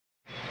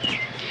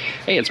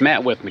Hey, it's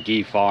Matt with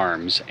McGee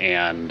Farms,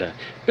 and been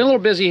a little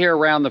busy here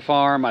around the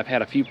farm. I've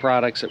had a few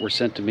products that were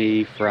sent to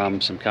me from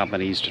some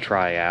companies to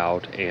try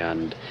out,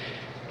 and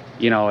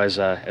you know, as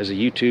a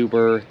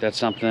YouTuber, that's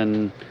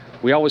something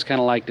we always kind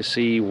of like to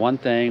see. One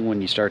thing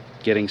when you start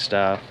getting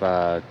stuff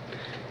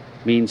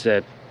means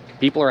that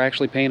people are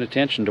actually paying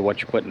attention to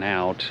what you're putting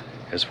out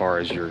as far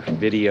as your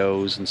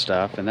videos and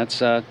stuff, and that's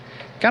kind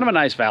of a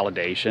nice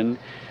validation.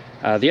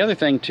 The other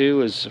thing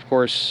too is, of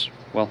course,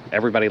 well,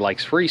 everybody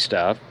likes free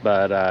stuff,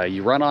 but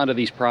you run onto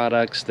these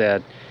products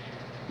that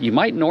you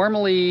might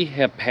normally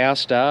have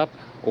passed up,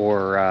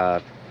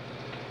 or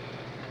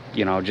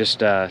you know, just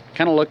kind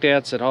of looked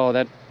at, said, oh,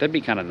 that'd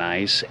be kind of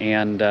nice.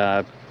 And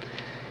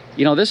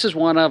you know, this is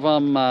one of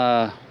them.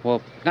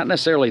 Well, not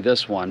necessarily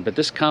this one, but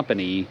this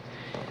company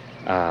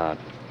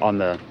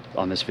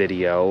on this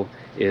video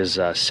is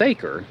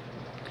Saker,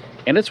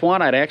 and it's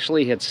one I'd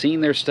actually had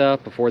seen their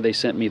stuff before they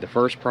sent me the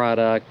first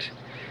product,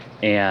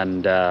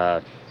 and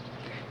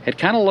had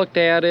kind of looked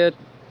at it.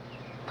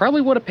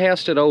 Probably would have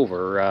passed it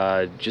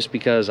over just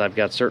because I've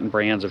got certain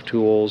brands of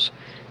tools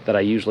that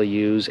I usually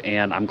use,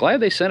 and I'm glad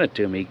they sent it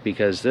to me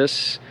because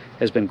this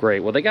has been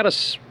great. Well, they got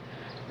us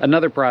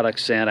another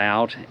product sent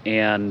out,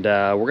 and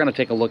we're going to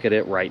take a look at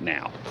it right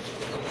now.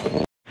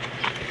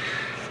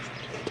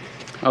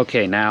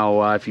 Okay,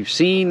 now if you've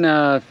seen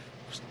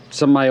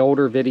some of my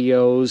older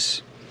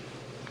videos,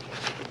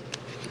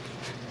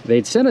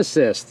 they'd sent us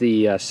this,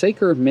 the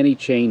Saker mini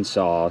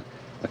chainsaw,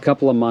 a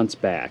couple of months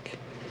back.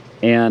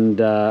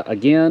 And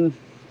again,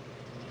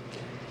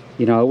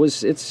 you know,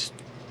 it's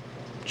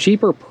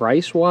cheaper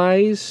price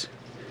wise.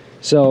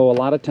 So a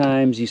lot of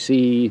times you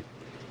see,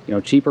 you know,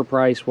 cheaper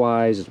price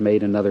wise, it's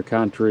made in another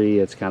country,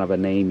 it's kind of a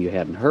name you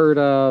hadn't heard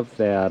of,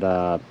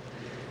 that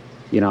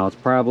you know, it's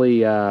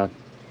probably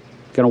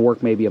gonna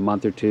work maybe a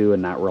month or two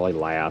and not really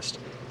last.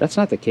 That's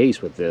not the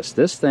case with this.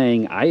 This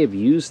thing, I have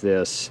used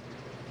this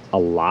a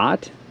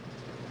lot.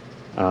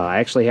 I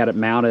actually had it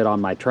mounted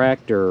on my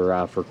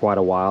tractor for quite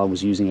a while and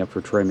was using it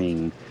for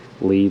trimming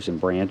leaves and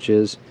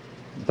branches.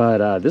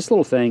 But this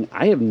little thing,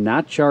 I have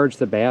not charged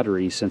the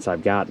battery since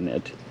I've gotten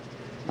it.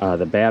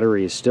 The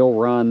battery is still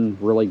run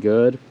really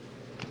good.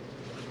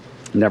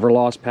 Never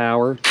lost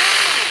power.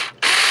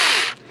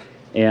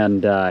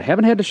 And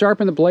haven't had to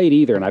sharpen the blade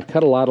either. And I've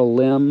cut a lot of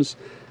limbs,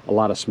 a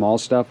lot of small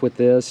stuff with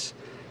this.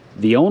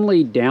 The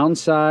only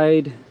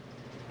downside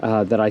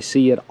that I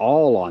see at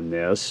all on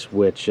this,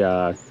 which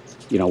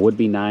you know, would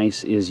be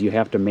nice, is you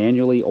have to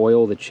manually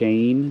oil the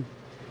chain,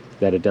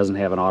 that it doesn't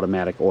have an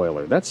automatic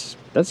oiler. That's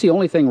the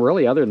only thing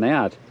really. Other than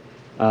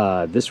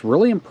that, this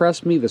really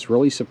impressed me. This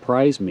really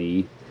surprised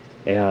me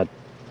at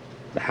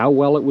how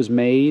well it was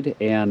made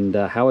and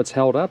how it's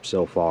held up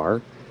so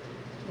far.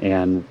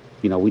 And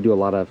you know, we do a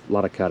lot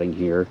of cutting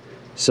here.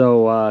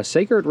 So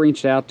Saker had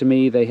reached out to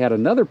me. They had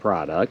another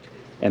product,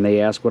 and they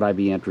asked would I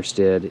be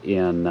interested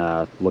in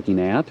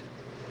looking at.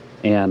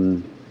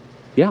 And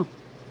yeah.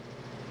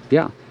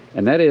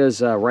 And that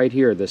is right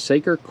here, the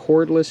Saker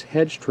cordless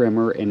hedge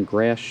trimmer and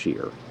grass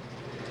shear.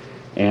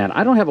 And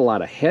I don't have a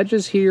lot of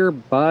hedges here,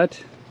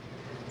 but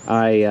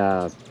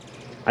I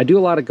do a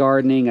lot of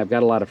gardening. I've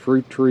got a lot of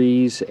fruit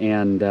trees,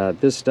 and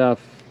this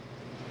stuff,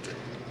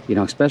 you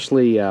know,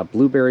 especially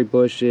blueberry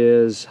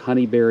bushes,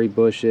 honeyberry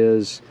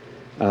bushes,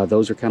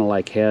 those are kind of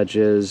like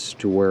hedges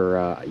to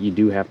where you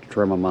do have to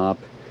trim them up.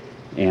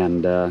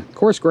 And of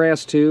course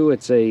grass too.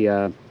 It's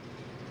a,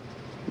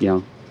 you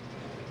know,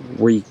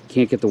 where you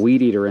can't get the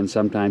weed eater in,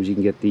 sometimes you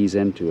can get these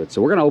into it.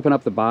 So we're going to open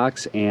up the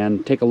box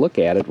and take a look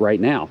at it right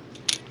now.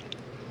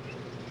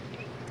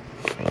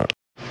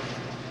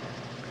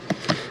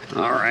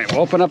 All right,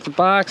 we'll open up the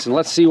box and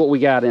let's see what we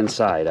got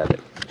inside of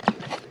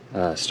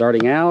it.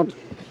 Starting out,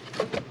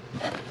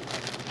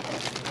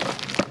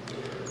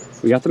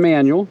 we got the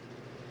manual.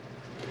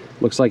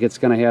 Looks like it's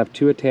going to have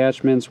two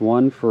attachments,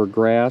 one for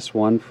grass,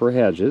 one for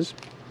hedges.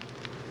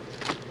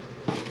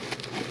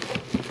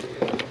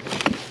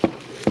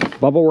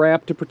 Bubble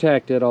wrap to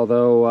protect it,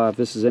 although if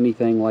this is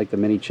anything like the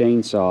mini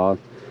chainsaw,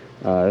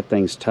 that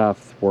thing's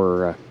tough,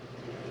 where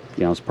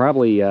you know, it's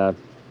probably you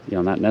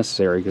know, not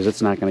necessary because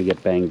it's not going to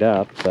get banged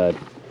up. But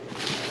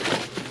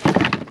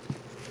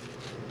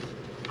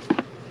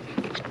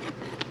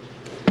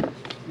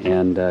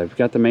and we've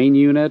got the main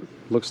unit.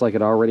 Looks like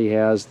it already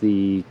has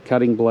the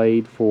cutting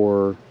blade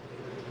for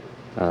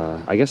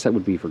I guess that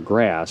would be for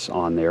grass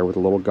on there, with a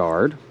little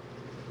guard.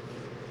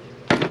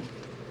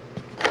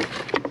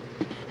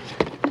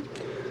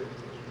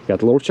 Got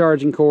the little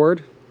charging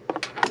cord.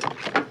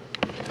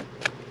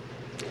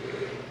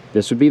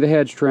 This would be the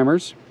hedge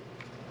trimmers.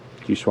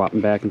 You swap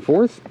them back and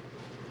forth.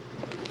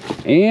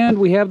 And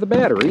we have the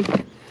battery.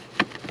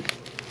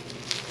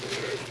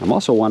 I'm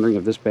also wondering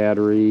if this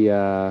battery,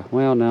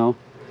 well, no.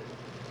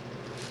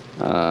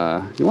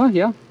 Well,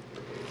 yeah.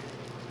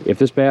 If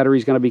this battery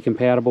is going to be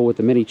compatible with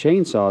the mini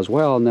chainsaw as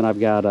well, and then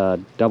I've got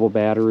a double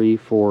battery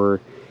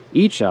for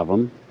each of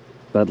them.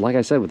 But like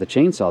I said, with the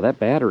chainsaw, that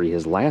battery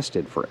has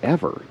lasted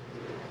forever.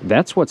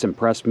 That's what's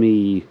impressed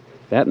me.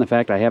 That and the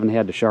fact I haven't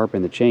had to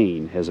sharpen the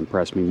chain has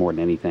impressed me more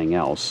than anything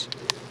else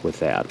with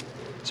that.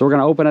 So we're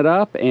going to open it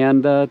up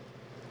and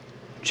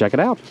check it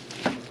out.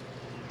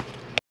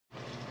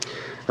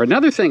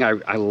 Another thing I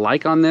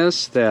like on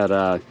this that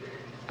I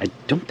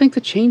don't think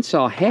the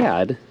chainsaw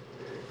had,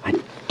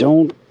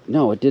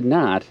 no, it did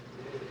not.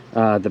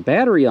 The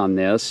battery on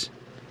this,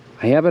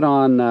 I have it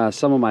on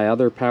some of my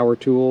other power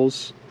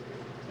tools,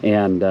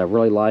 and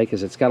really like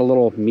is it's got a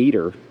little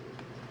meter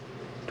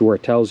to where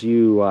it tells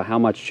you how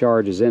much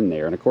charge is in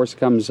there. And of course it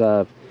comes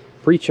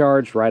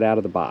pre-charged right out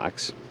of the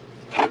box.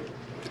 A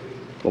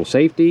little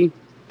safety,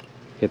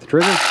 hit the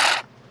trigger.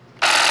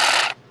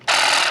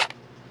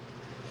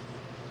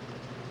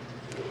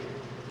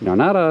 You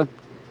know,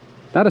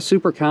 not a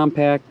super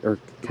compact or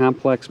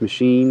complex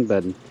machine,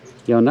 but you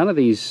know, none of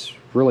these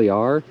really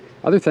are.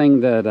 Other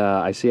thing that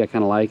I see I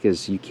kind of like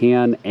is you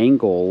can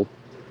angle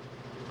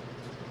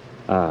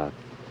by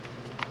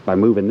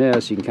moving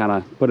this. You can kind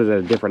of put it at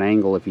a different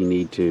angle if you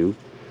need to,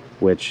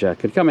 which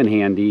could come in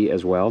handy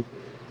as well.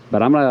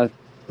 But I'm gonna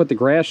put the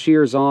grass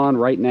shears on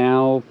right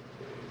now.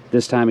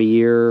 This time of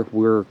year,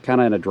 we're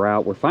kind of in a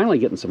drought. We're finally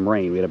getting some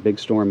rain. We had a big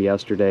storm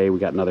yesterday. We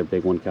got another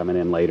big one coming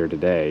in later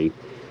today.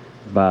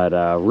 But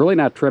really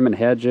not trimming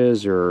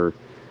hedges or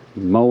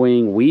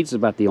mowing. Weeds is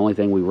about the only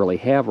thing we really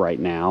have right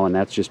now, and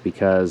that's just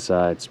because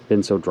it's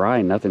been so dry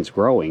and nothing's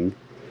growing.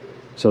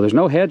 So there's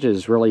no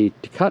hedges really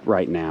to cut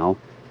right now,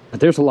 but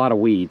there's a lot of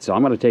weeds. So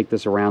I'm going to take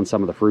this around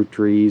some of the fruit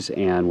trees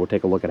and we'll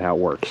take a look at how it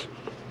works.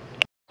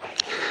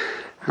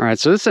 All right,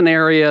 so this is an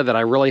area that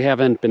I really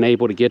haven't been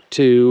able to get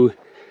to.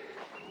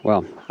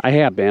 Well, I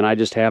have been, I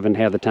just haven't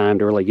had the time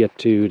to really get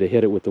to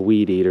hit it with the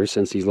weed eater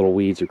since these little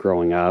weeds are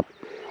growing up.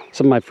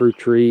 Some of my fruit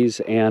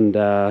trees, and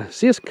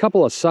see a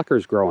couple of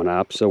suckers growing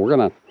up, so we're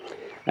gonna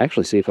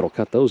actually see if it'll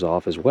cut those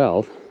off as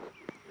well.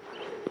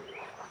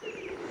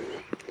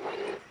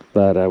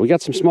 But we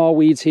got some small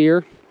weeds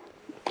here.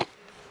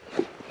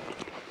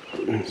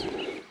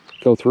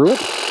 Go through it.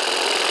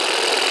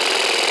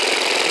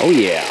 Oh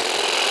yeah.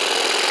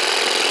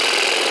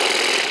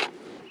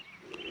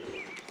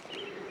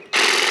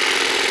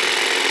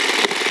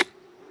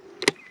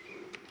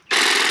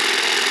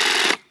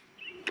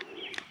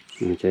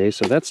 Okay,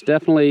 so that's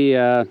definitely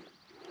going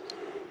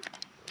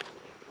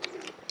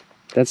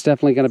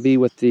to be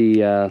with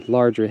the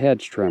larger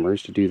hedge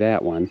trimmers to do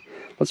that one.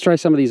 Let's try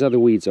some of these other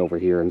weeds over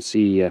here and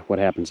see what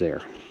happens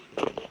there.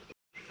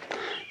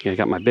 Okay, I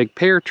got my big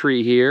pear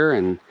tree here,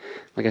 and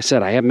like I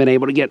said, I haven't been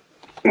able to get,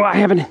 well, I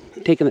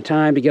haven't taken the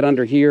time to get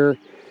under here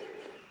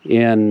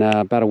in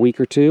about a week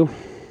or two.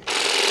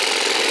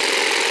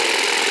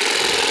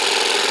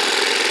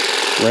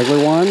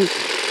 Regular one.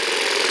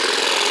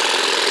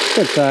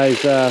 Good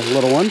size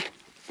little one.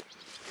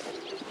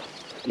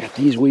 Got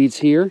these weeds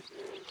here.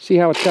 See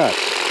how it cuts.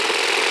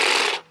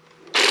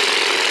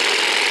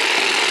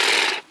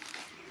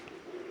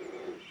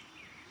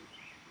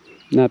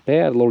 Not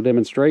bad, a little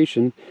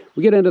demonstration.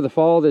 We get into the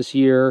fall this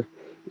year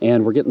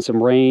and we're getting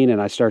some rain,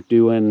 and I start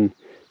doing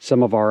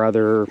some of our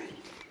other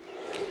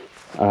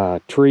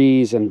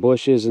trees and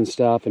bushes and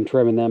stuff and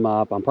trimming them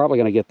up. I'm probably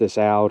going to get this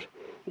out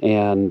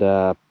and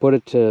put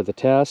it to the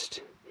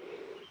test,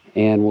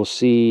 and we'll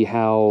see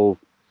how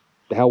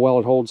well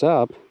it holds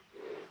up.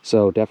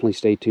 So definitely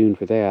stay tuned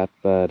for that.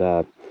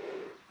 But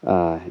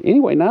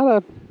anyway,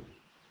 not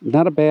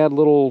a bad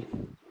little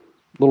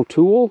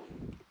tool.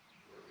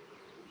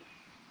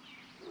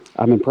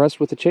 I'm impressed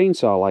with the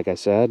chainsaw, like I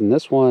said, and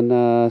this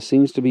one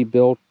seems to be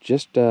built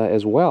just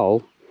as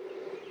well.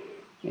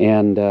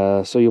 And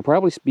so you'll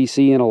probably be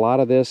seeing a lot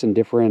of this in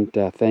different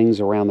things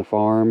around the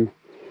farm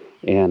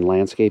and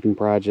landscaping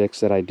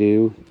projects that I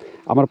do.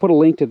 I'm going to put a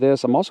link to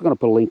this. I'm also going to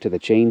put a link to the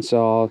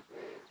chainsaw,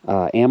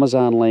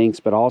 Amazon links,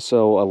 but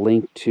also a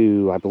link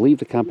to, I believe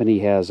the company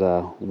has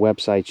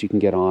websites you can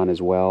get on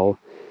as well.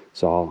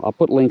 So I'll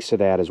put links to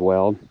that as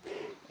well.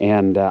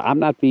 And I'm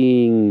not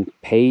being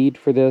paid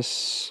for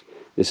this.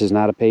 This is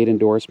not a paid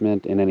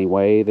endorsement in any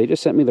way. They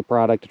just sent me the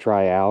product to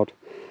try out.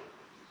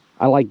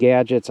 I like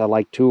gadgets, I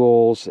like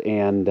tools,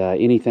 and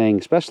anything,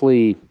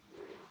 especially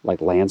like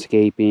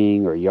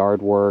landscaping or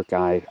yard work,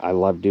 I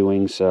love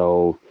doing.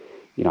 So,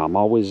 you know, I'm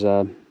always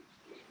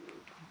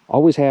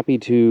happy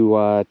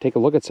to take a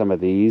look at some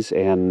of these,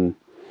 and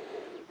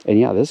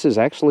yeah, this is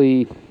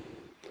actually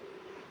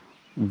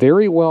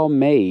very well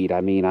made.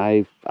 I mean,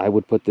 I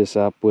would put this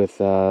up with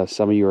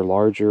some of your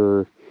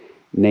larger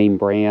name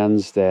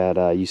brands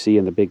that you see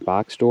in the big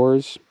box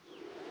stores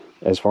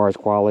as far as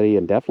quality,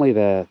 and definitely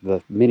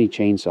the mini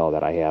chainsaw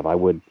that I have. I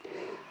would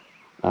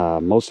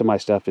most of my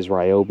stuff is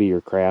Ryobi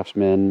or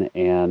Craftsman,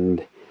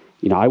 and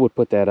you know, I would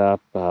put that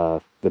up,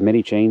 the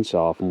mini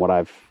chainsaw, from what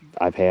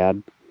I've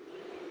had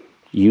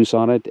use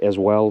on it as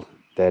well,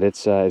 that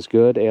it's as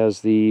good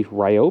as the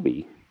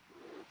Ryobi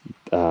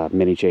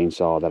mini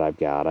chainsaw that I've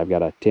got. I've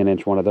got a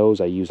 10-inch one of those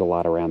I use a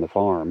lot around the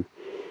farm,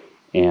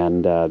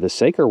 and the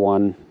Saker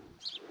one,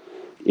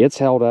 it's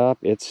held up.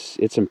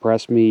 It's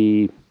impressed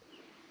me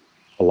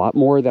a lot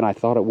more than I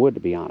thought it would, to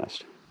be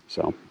honest.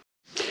 So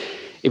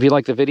if you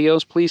like the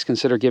videos, please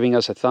consider giving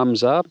us a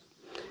thumbs up,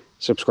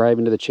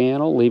 subscribing to the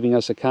channel, leaving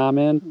us a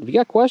comment. If you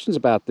got questions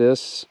about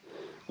this,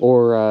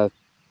 or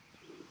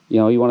you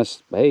know, you want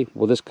to, hey,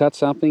 will this cut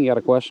something? You got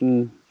a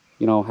question,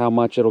 you know, how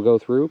much it'll go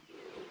through?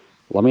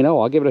 Let me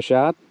know. I'll give it a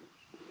shot.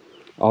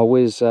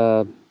 Always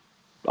love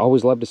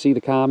to see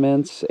the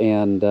comments,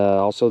 and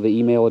also the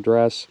email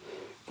address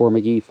for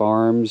McGee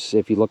Farms.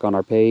 If you look on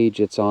our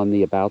page, it's on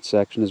the About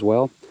section as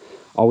well.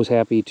 Always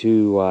happy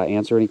to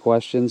answer any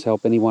questions,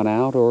 help anyone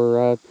out,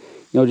 or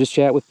you know, just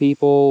chat with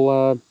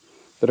people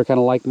that are kind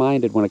of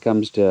like-minded when it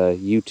comes to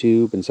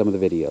YouTube and some of the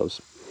videos.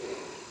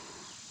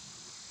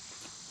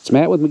 It's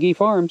Matt with McGee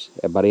Farms.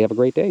 Everybody have a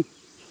great day.